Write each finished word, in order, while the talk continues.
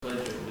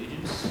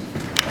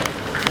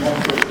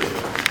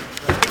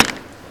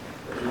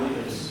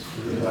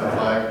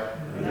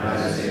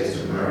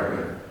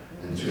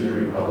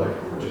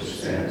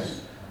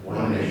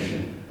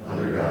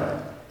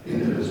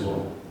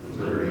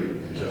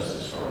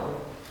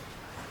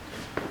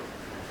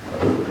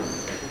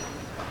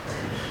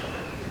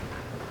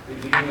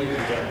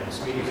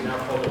meeting is now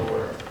called to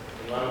order.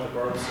 In line with the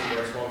Borough of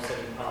Seabright's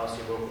longstanding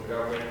policy of open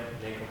government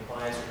and in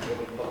compliance with the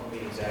Open Public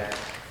Meetings Act,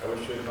 I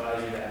wish to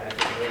advise you that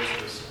adequate notice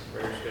of this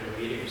regular scheduled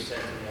meeting was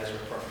sent to the Azure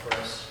Park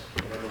Press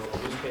and other local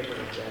newspaper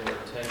on January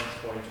 10,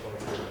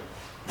 2023.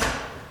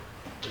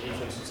 In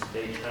each instance, the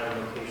date, time,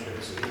 and location of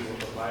this meeting will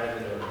provide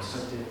the notice.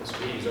 This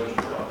meeting is open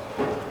to all.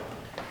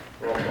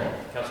 Roll call.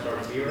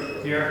 Councilmember Beer.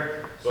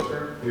 Here.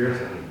 Booker.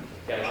 Here.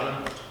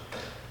 Catalano.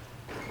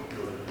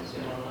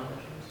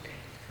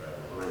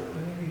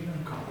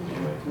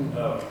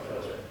 Oh, that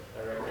was right.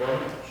 All right,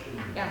 Gordon.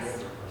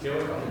 Yes.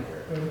 Hewitt.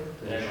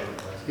 And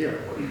Here.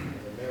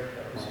 Mayor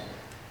Kelly.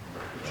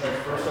 All right,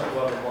 first up,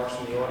 we'll have remarks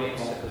from the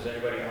audience. If there's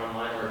anybody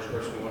online or a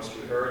person who wants to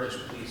be heard,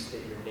 just please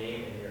state your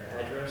name and your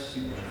address.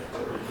 And the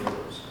floor is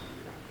yours.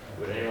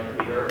 Would anyone like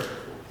to be heard?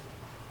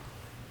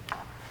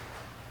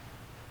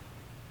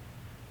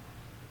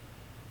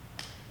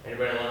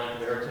 Anybody online like to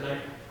be heard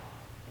tonight?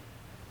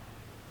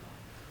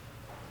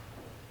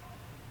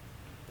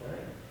 All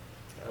right.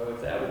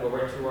 With that, we'll go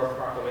right to our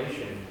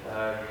proclamation.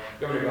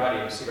 Governing body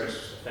of Seabright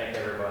just thank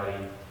everybody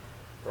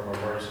from our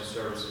emergency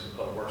services and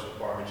public works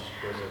departments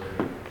because of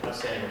the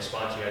outstanding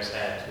response you guys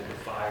had to the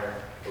fire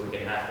that we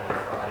can have on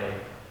Friday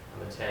on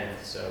the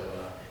 10th. So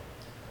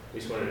we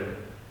just wanted to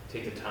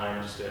take the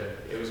time just to,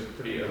 it was a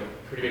pretty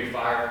big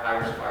fire,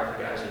 high-risk fire for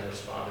you guys, and you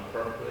responded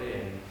perfectly,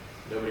 and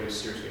nobody was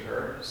seriously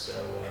hurt. So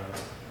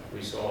we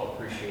just all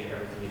appreciate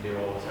everything you do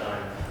all the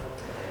time.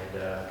 And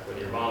whether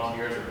you're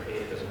volunteers or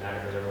paid, it doesn't matter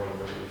because everyone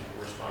really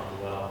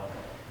responded well.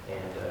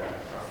 And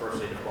our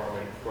first aid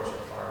department, of course, our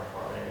fire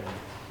department and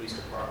police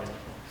department,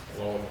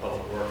 along with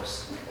public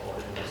works, all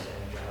did an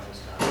outstanding job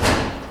this time.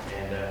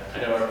 And I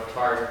know our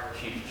fire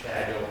chief,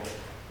 Chad,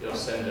 you'll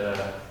send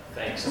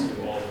thanks to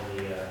all of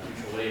the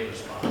mutual aid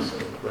response. So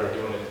we're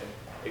doing it,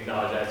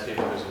 acknowledge that too,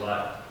 because a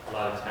lot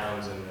of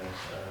towns and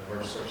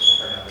emergency services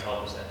turned out to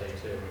help us that day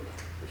too,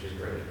 which is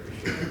greatly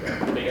appreciated.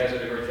 But you guys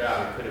did a great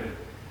job. It could have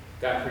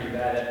got pretty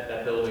bad.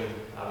 That building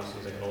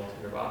obviously is like an old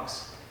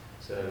tinderbox.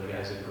 So you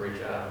guys did a great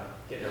job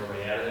getting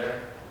everybody out of there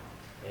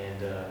and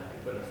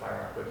putting the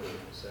fire out quickly.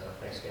 So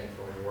thanks again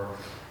for all your work.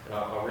 And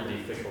I'll read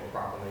the official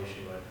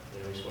proclamation, but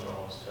we just want to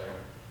all say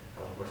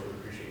how much we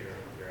appreciate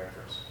your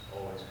efforts,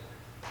 always.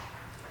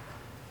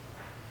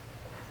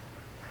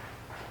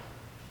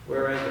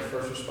 Whereas the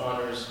first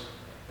responders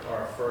are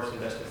our first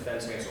and best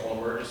defense against all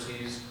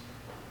emergencies,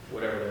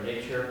 whatever their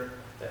nature,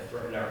 that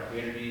threaten our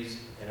communities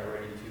and are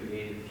ready to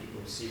aid the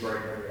people of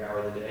Seabright every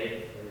hour of the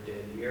day, every day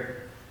of the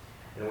year.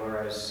 And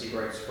whereas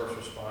Seabright's first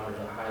responders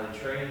are highly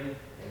trained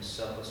and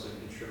selflessly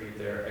contribute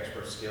their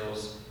expert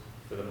skills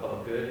for the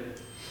public good.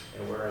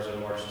 And whereas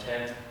on March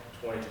 10th,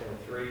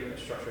 2023, a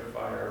structure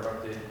fire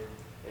erupted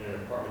in an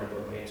apartment of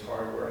O'Bain's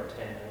Hardware at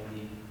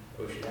 1090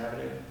 Ocean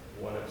Avenue,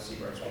 one of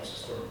Seabright's most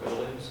historic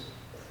buildings.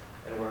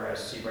 And whereas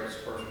Seabright's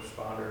first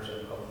responders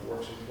and public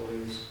works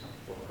employees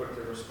were quick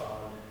to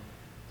respond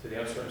to the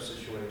uncertain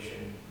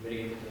situation,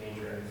 mitigate the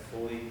danger, and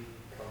fully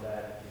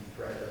combat the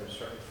threat of a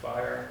certain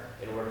fire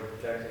in order to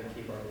protect and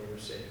keep our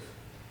neighbors safe.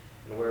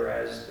 And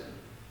whereas the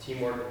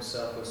teamwork and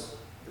selfless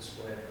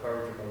display of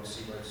courage among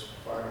Seabright's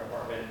fire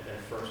department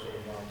and first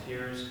aid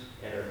volunteers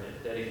and our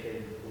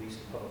dedicated police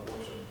and public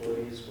works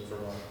employees was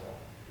remarkable.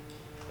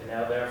 And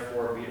now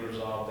therefore be it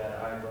resolved that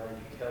I, Brian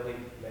D. Kelly,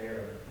 Mayor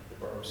of the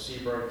Borough of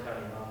Seabright,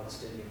 County of Monmouth,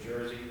 State of New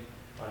Jersey,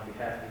 on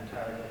behalf of the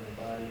entire governing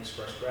body,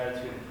 express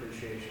gratitude and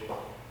appreciation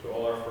to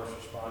all our first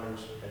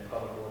responders and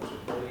public works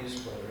employees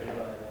for their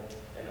invaluable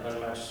and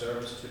unmatched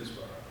service to this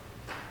borough.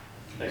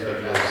 Thanks, guys.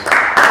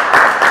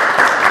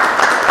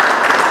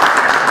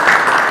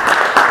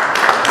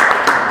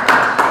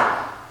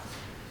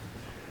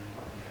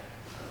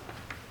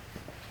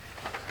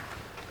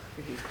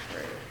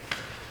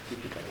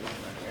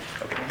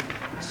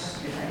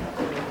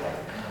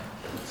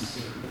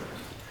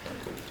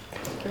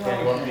 Ken,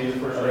 you want to be the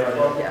first one?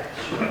 Yeah.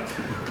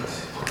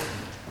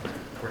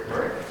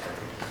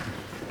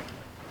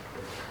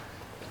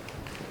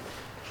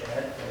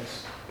 Chad, thanks.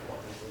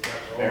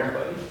 Mayor.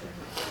 Buddy.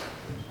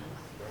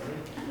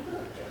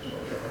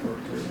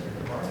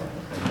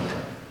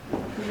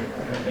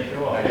 Thank you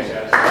all. Thanks,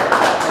 guys.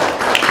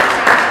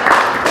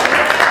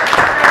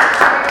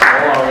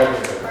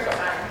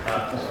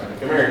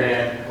 Come here,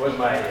 Dan. What's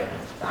my idea?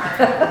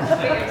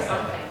 Figure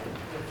something.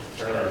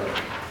 Sure. All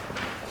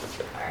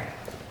right.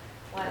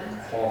 One.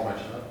 Paul's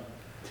matching up.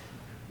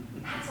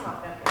 That's not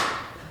bad.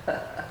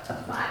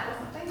 Five.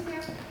 Thank you.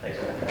 Thanks,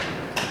 guys.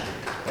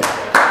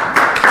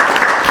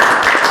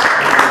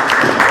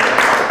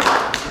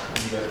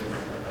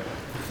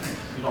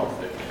 You don't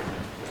think.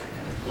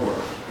 Sort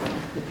of.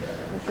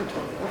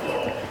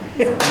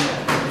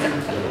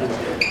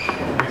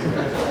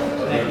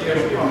 Thank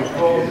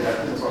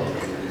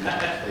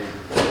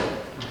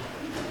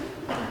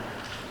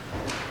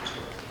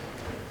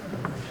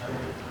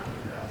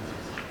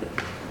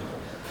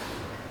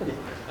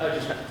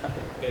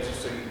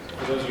just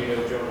for those of you who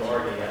know Joe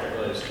Lardy, I didn't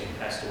realize he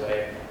passed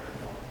away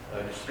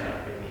just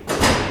maybe 2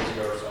 days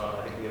ago or so.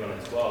 I think we went on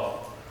the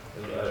 12th.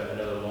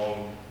 Another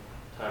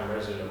long-time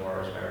resident of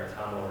ours, Mary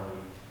Tom Lardy,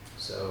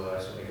 So,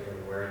 so make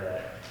everyone aware of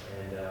that.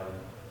 And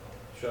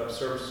she'll have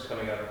services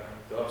coming up,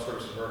 they'll have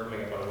services for her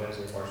coming up on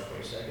Wednesday, March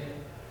 22nd,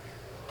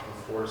 from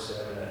 4 to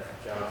 7 at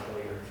John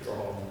Flager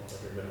Funeral Home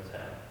over in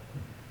Middletown.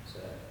 So,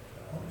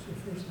 What was your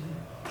first name?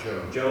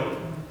 Joe.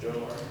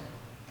 Joan Martin.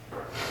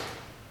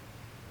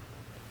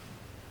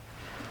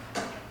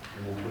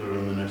 And we'll put it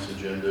on the next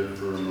agenda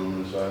for a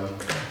moment of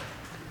silence.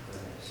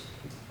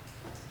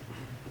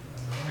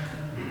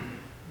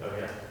 Oh,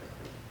 yeah.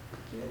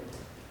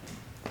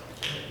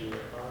 We are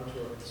on to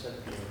our consent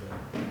agenda.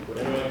 Would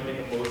anyone like to make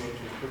a motion to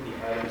approve the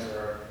items that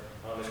are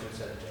on the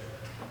consent agenda?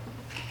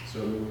 So,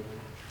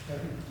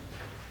 Second?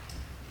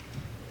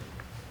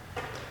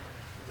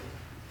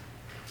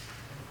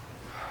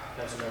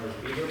 Councilmembers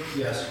Bieber,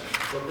 yes.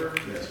 Booker,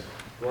 Yes.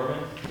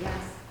 Gorman,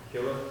 Yes.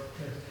 Killer,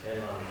 Yes. and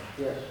Lonnie.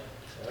 Yes.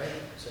 All right,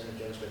 consent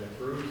agenda's been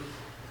approved.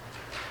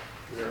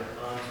 We are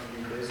on to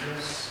new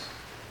business.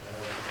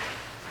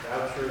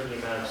 Vouchers in the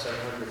amount of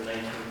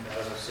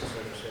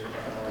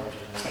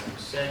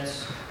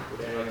 $719,675.92.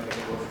 Would anyone like to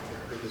make a motion to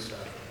approve this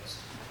voucher list?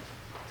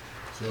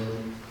 So,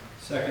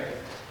 Second.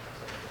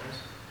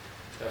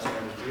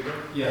 Councilmembers Bieber,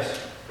 Yes.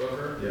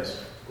 Booker, yes.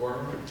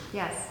 Gorman,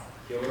 Yes.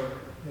 Killer,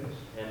 Yes.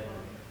 and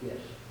Lonnie. Yes.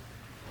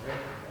 All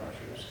right,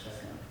 vouchers have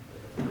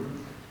been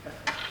approved.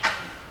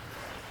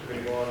 We're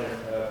going to go on and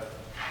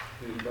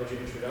do budget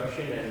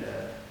introduction, and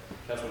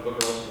Councilman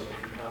Booker wants to make a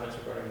few comments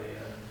regarding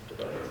the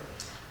budget.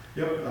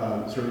 Yep,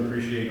 certainly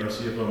appreciate our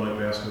CFO Mike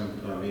Bascom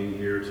being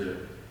here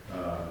to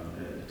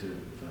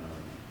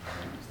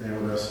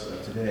stand with us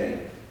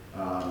today.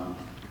 A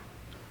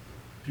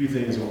few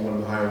things I wanted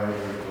to highlight.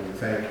 I want to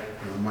thank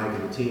Mike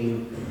and the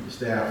team, the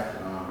staff,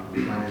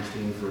 the finance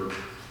team for,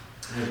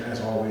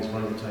 as always,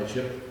 running a tight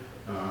ship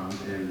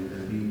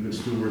and being good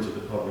stewards of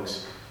the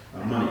public's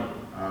money.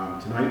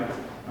 Tonight,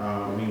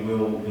 we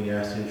will be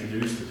asked to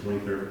introduce the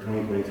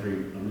 2023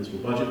 municipal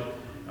budget.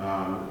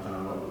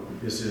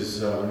 This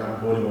is, we're not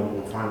voting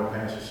on final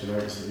passage tonight,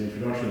 this is the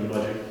introduction of the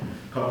budget.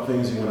 A couple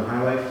things you want to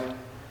highlight.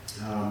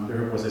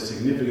 There was a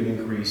significant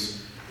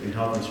increase in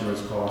health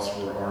insurance costs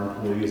for our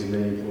employees and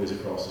many employees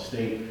across the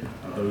state.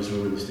 Those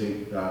who are in the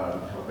state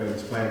health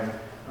benefits plan,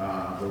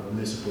 the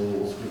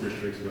municipal, school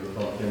districts, and other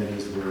public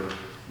entities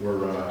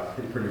were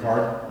hit pretty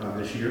hard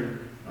this year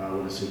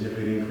with a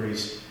significant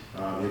increase.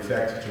 The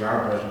effect to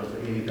our budget was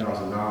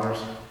 $80,000.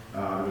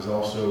 There was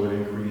also an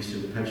increase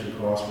in the pension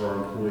costs for our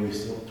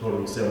employees,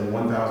 totaling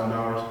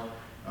 $71,000.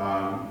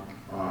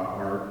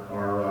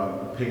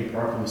 Our paid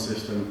parking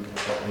system,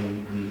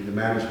 the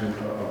management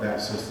of that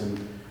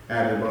system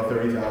added about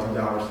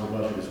 $30,000 to the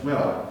budget as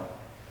well.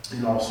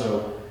 And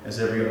also, as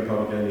every other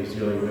public entity is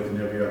dealing with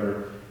and every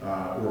other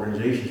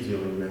organization is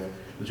dealing with,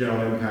 the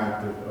general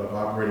impact of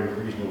operating with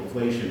regional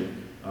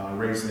inflation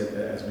rates that,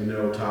 as we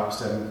know, top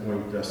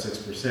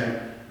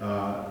 7.6%,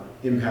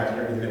 impact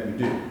everything that we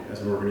do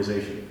as an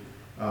organization.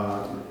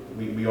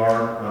 We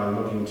are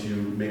looking to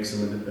make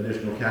some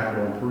additional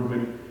capital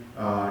improvement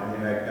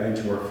and adding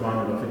to our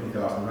fund about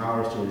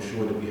 $50,000 to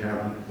ensure that we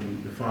have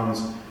the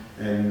funds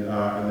and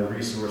the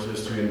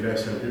resources to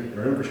invest in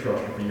our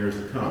infrastructure for years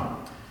to come.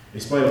 In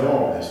spite of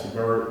all of this, the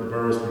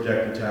borough's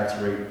projected tax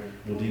rate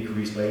will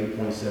decrease by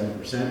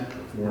 8.7%,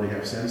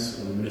 4.5 cents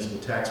on the municipal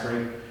tax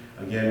rate.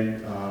 Again,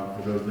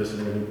 for those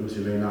listening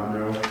who may not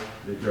know,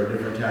 there are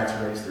different tax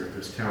rates.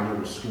 There's county,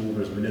 there's school,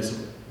 there's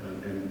municipal,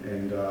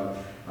 and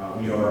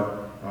we are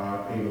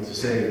able to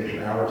say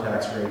that our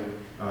tax rate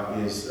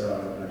is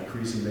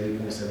decreasing by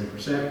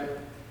 8.7%,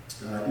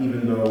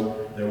 even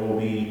though there will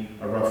be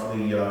a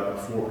roughly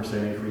 4%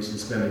 increase in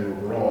spending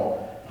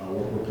overall.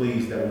 We're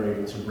pleased that we're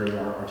able to bring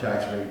our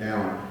tax rate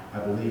down, I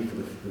believe, for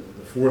the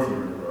fourth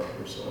year in a row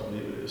or so, I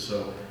believe it is.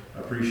 So I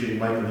appreciate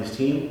Mike and his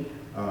team.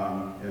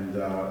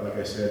 Like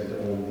I said,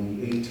 on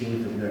the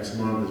 18th of next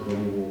month is when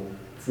we will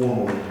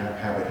formally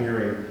have a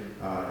hearing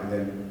and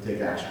then take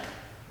action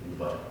on the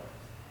budget.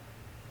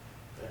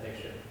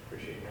 Thanks, Jim.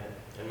 Appreciate that.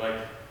 And Mike,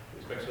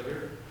 is Mike still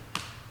here?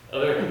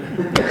 Other?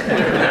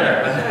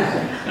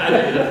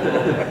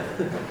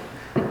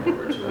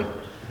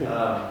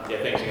 Yeah,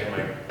 thanks again,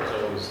 Mike. As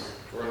always,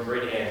 we're in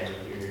great hands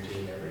with you and your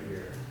team every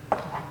year.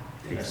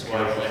 That's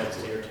why I plan to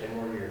stay here 10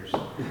 more years.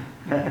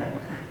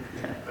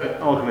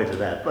 I won't commit to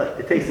that, but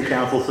it takes the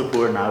council's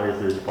support and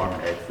obviously the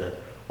department heads that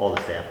all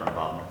the staff are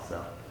involved in it,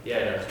 so.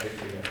 Yeah, no, it's good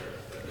for you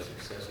for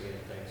success again.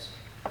 Thanks.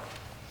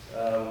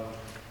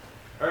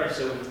 All right,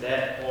 so with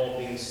that all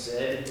being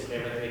said, would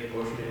anyone like to make a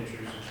motion to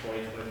introduce the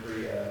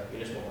 2023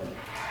 municipal budget?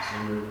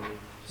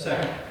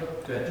 Second.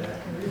 Good. All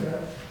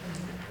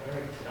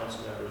right,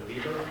 council members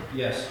Bieber,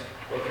 Yes.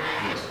 Booker,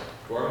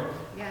 Gorman,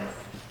 Yes.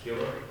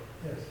 Keeler,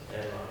 Yes.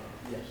 and Lonnie.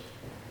 Yes.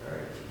 All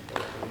right, the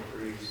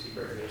 2023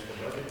 Seabright municipal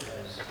budget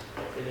has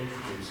been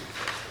introduced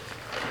successfully.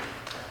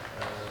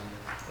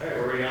 All right,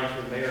 we're already on to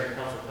the mayor and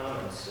council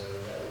comments, so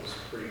that was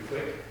pretty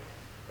quick.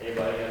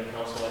 Anybody on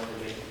council like to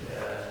make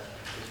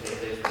just make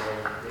this for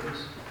our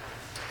meetings?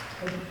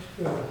 I just,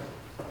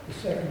 the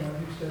second one,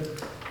 you said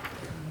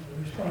the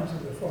response of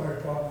the fire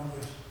department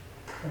was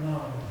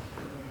phenomenal.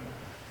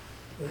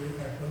 I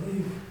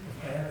believe, if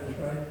I have this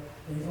right,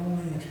 they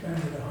only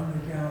expended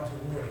 100 gallons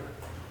of water.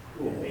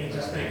 Baines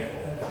is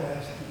thankful. That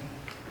fast.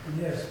 And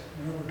yes,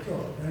 when we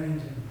talked to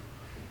Baines, and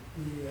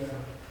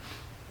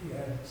he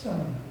had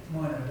some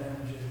minor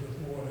damages with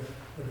water,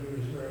 but he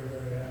was very,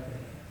 very happy,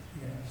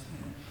 you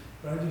understand.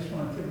 But I just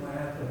want to tip my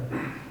hat to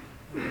him.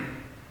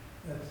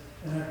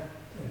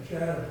 And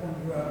Chad, I point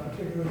you out,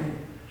 particularly,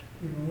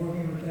 you've been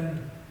working with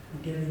them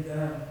and getting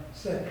down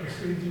set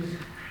procedures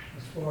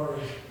as far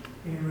as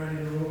being ready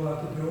to roll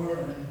out the door,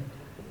 and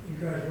you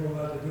guys roll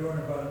out the door in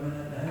about a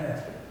minute and a half.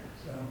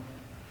 So,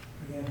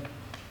 again,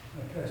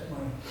 I pass my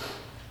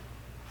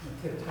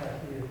tip tack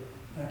to you.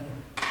 Thank you.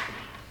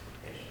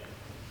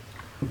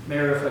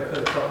 Mayor, if I could,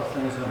 a couple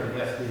things on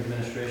behalf of the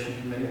administration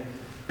committee.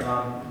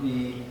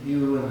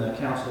 You and the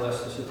council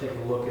asked us to take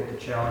a look at the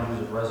challenges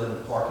of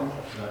resident parking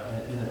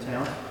in the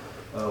town.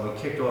 We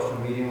kicked off a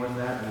meeting with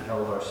that. We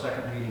held our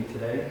second meeting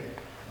today.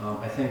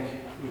 I think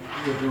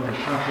we're doing a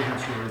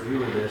comprehensive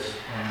review of this,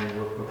 and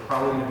we're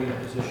probably going to be in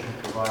a position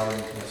of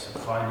providing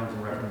some findings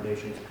and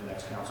recommendations at the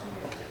next council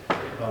meeting.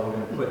 We're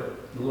going to put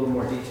a little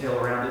more detail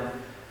around it.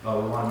 We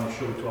want to make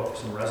sure we talk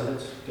to some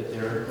residents, get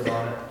their input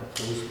on it.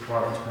 The police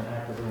department's been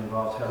actively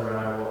involved. Heather and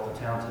I walked the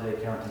town today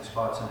counting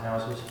spots and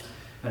houses.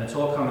 And it's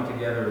all coming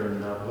together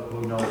in what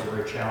we know is a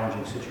very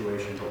challenging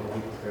situation, but we'll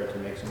be prepared to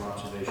make some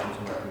observations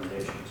and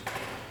recommendations.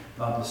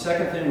 The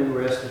second thing we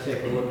were asked to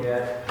take a look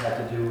at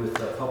had to do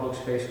with public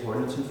space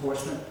ordinance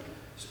enforcement,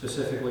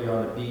 specifically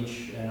on the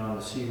beach and on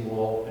the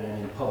seawall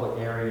and in public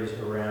areas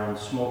around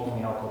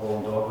smoking, alcohol,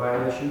 and dog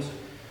violations.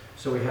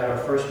 So we had our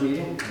first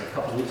meeting a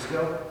couple weeks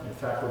ago. In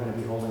fact, we're going to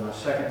be holding our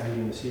second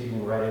meeting this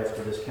evening right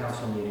after this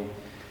council meeting.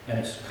 And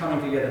it's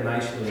coming together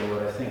nicely in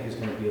what I think is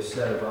going to be a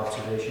set of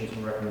observations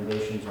and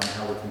recommendations on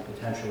how we can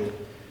potentially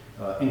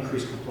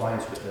increase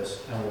compliance with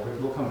this.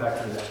 And we'll come back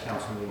to the next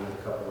council meeting with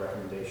a couple of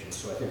recommendations.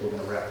 So I think we're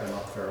going to wrap them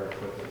up fairly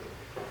quickly.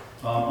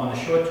 On the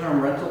short-term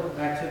rental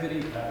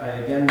activity, I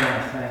again want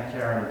to thank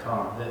Karen and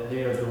Tom.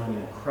 They are doing an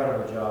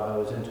incredible job. I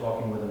was in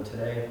talking with them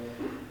today.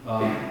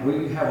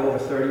 We have over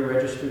 30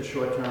 registered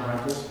short-term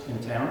rentals in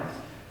town,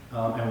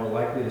 and we're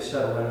likely to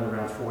settle in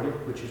around 40,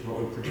 which is what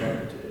we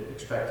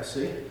expect to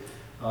see.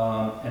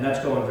 And that's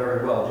going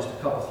very well. Just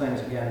a couple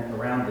things again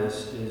around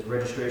this is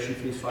registration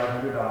fees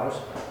 $500.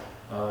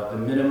 The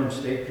minimum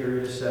stay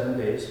period is 7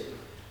 days.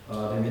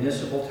 The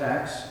municipal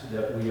tax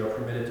that we are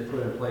permitted to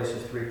put in place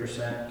is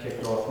 3%,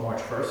 kicked off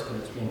March 1st,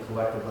 and it's being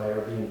collected by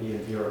Airbnb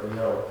and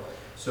VRBO.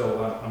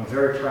 So I'm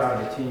very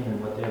proud of the team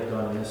and what they've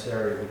done in this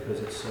area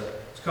because it's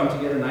come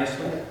together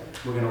nicely.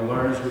 We're going to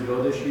learn as we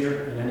go this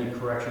year, and any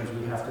corrections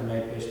we have to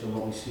make based on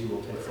what we see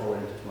we'll take forward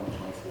into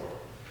 2024.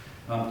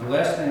 The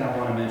last thing I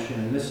want to mention,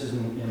 and this is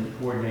in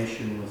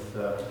coordination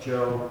with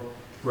Joe,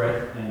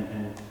 Brett,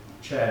 and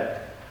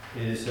Chad,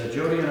 is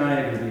Jody and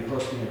I are going to be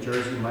hosting a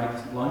Jersey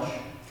Mike lunch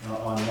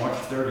on March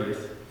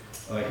 30th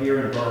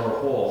here in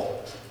Borough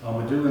Hall.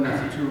 We're doing that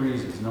for two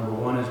reasons. Number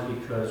one is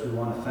because we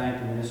want to thank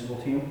the municipal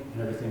team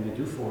and everything they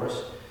do for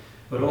us,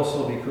 but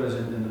also because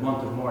in the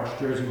month of March,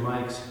 Jersey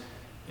Mike's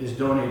is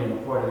donating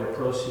a part of their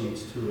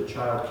proceeds to a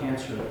child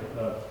cancer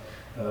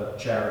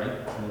charity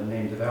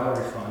named the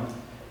Valerie Fund.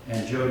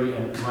 And Jody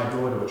and my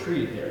daughter were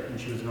treated there, and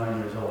she was 9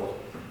 years old.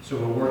 So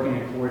we're working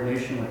in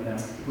coordination with them.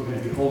 We're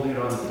going to be holding it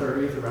on the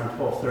 30th around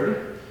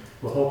 12:30.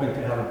 We're hoping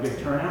to have a big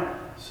turnout.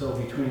 So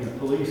between the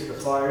police, the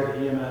fire,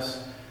 the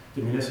EMS,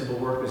 the municipal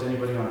workers,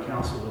 anybody on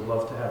council would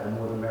love to have the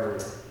more the merrier.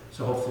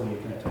 So hopefully you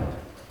can attend.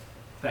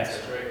 Thanks.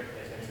 That's great.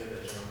 Yeah, thanks for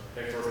that, John.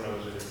 Thanks for working on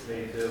those with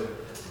me too.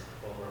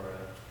 Over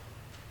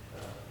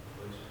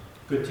police.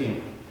 Good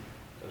team.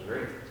 That was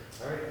great.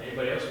 All right.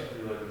 Anybody else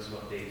would like to give some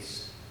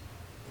updates?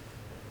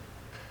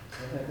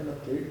 I have an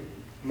update,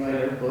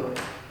 my input.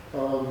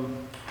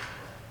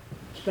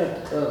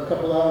 Spent a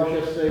couple hours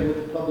yesterday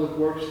with the Public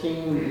Works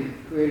team. We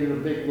created a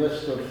big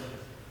list of,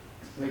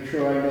 make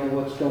sure I know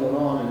what's going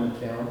on in the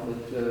town,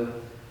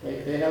 but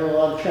they have a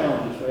lot of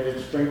challenges, right?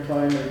 It's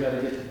springtime, they've got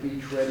to get the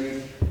beach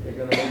ready. They're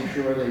going to make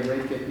sure they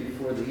rake it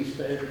before the East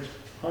Edge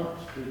hunt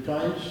 3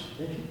 times.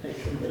 They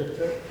should get it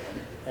there.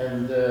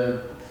 And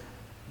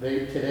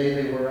today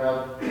they were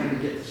out trying to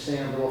get the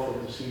sand off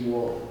of the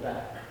seawall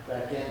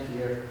back end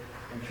here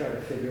and try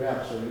to figure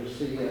out. So you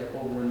see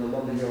over in the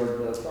lumberyard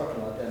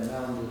parking lot, that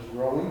mound is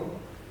growing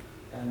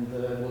and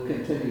will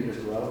continue to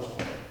grow.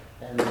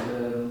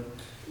 And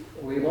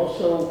we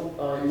also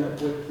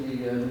met with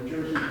the New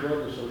Jersey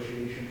Blood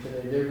Association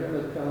today. They're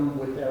going to come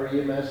with our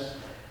EMS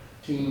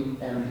team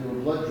and do a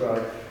blood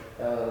drive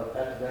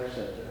at the rec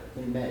center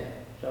in May.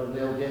 So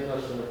they'll get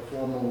us a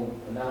formal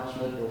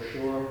announcement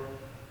brochure.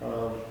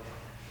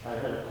 I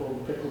had to call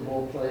the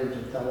pickleball players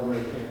and tell them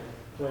they can't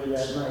play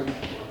that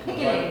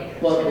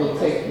night. But we'll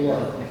take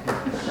blood.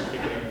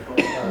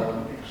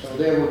 So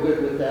they were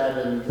good with that,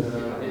 and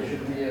it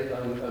should be a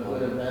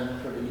good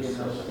event for the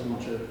EMS team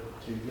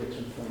to get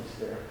some points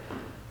there.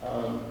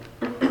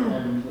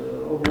 And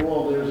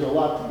overall, there's a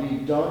lot to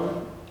be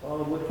done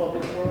with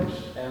Public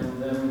Works,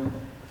 and then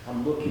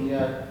I'm looking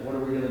at what are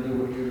we gonna do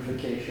with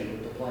beautification,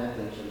 with the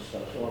plantings and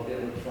stuff. So I'll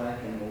get with Frank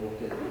and we'll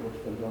look at what's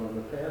been done in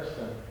the past,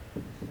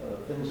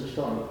 and things are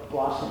starting to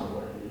blossom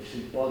already. You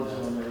see buds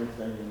on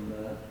everything, and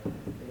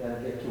we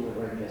gotta get to it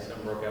right now.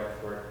 Something broke out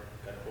before it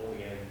got cold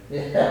again.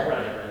 Yeah.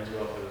 Running too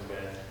well for those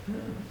guys.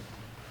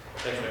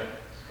 Thanks, man.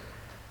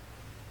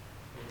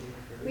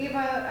 We have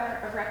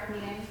a rec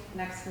meeting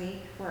next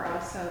week. We're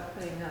also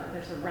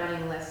there's a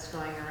running list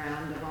going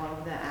around of all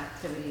of the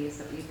activities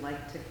that we'd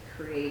like to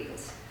create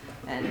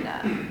and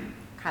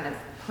kind of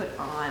put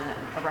on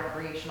a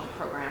recreational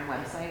program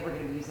website. We're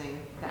going to be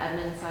using the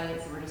Edmund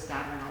site, so we're just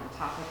gathering all the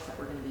topics that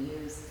we're going to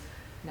be used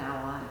now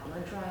on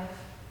Blood Drive.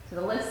 So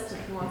the list, if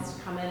who wants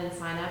to come in and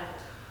sign up.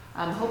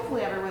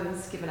 Hopefully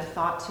everyone's given a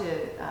thought to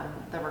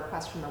the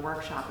request from the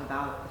workshop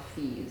about the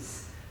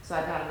fees. So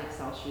I've got an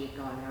Excel sheet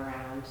going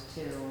around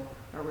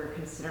where we're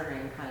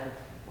considering kind of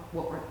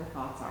what the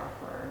thoughts are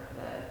for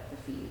the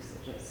fees,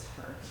 which is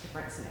for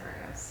different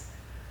scenarios.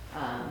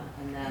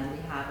 And then we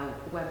have a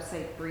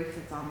website brief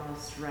that's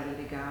almost ready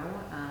to go,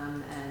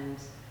 and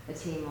a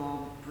team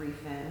will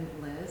brief in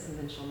Liz, and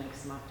then she'll make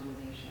some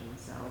optimizations.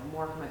 So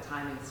more from a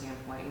timing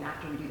standpoint, and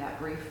after we do that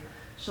brief,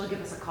 she'll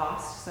give us a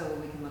cost so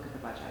we can look at the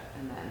budget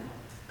and then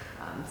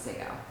say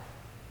go.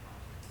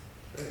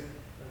 Great.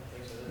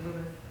 Thanks for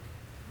that.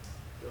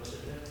 You all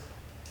sit down?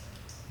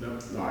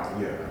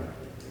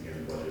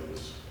 Again, the budget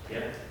was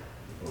Yeah.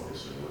 the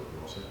focus of what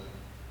we're all saying.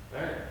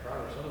 All right,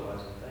 progress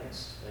otherwise, and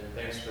thanks. And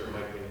thanks for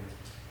Mike and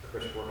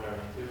Chris working on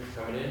it too,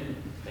 for coming in.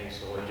 Thanks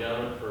to all the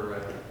gentlemen for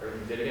everything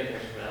you did again.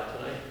 Thanks for coming out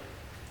tonight,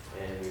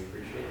 and we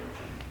appreciate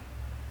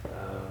it.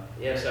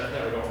 Yes, after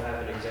that, we don't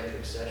have an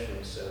executive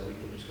session, so we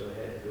can just go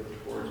ahead and go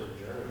towards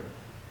adjournment.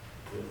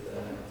 With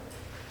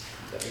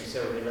that being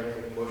said, we'd like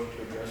to make a motion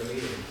to adjourn the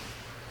meeting.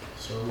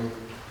 So,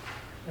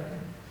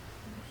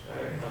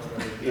 All right,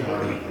 Councilmember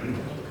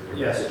Dion.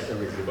 Yes.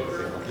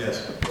 Booker.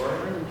 yes.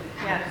 Gordon.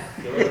 Yes.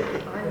 Gilbert.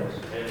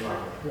 And Mark.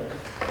 Yes.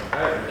 All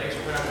right, thanks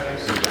for coming out.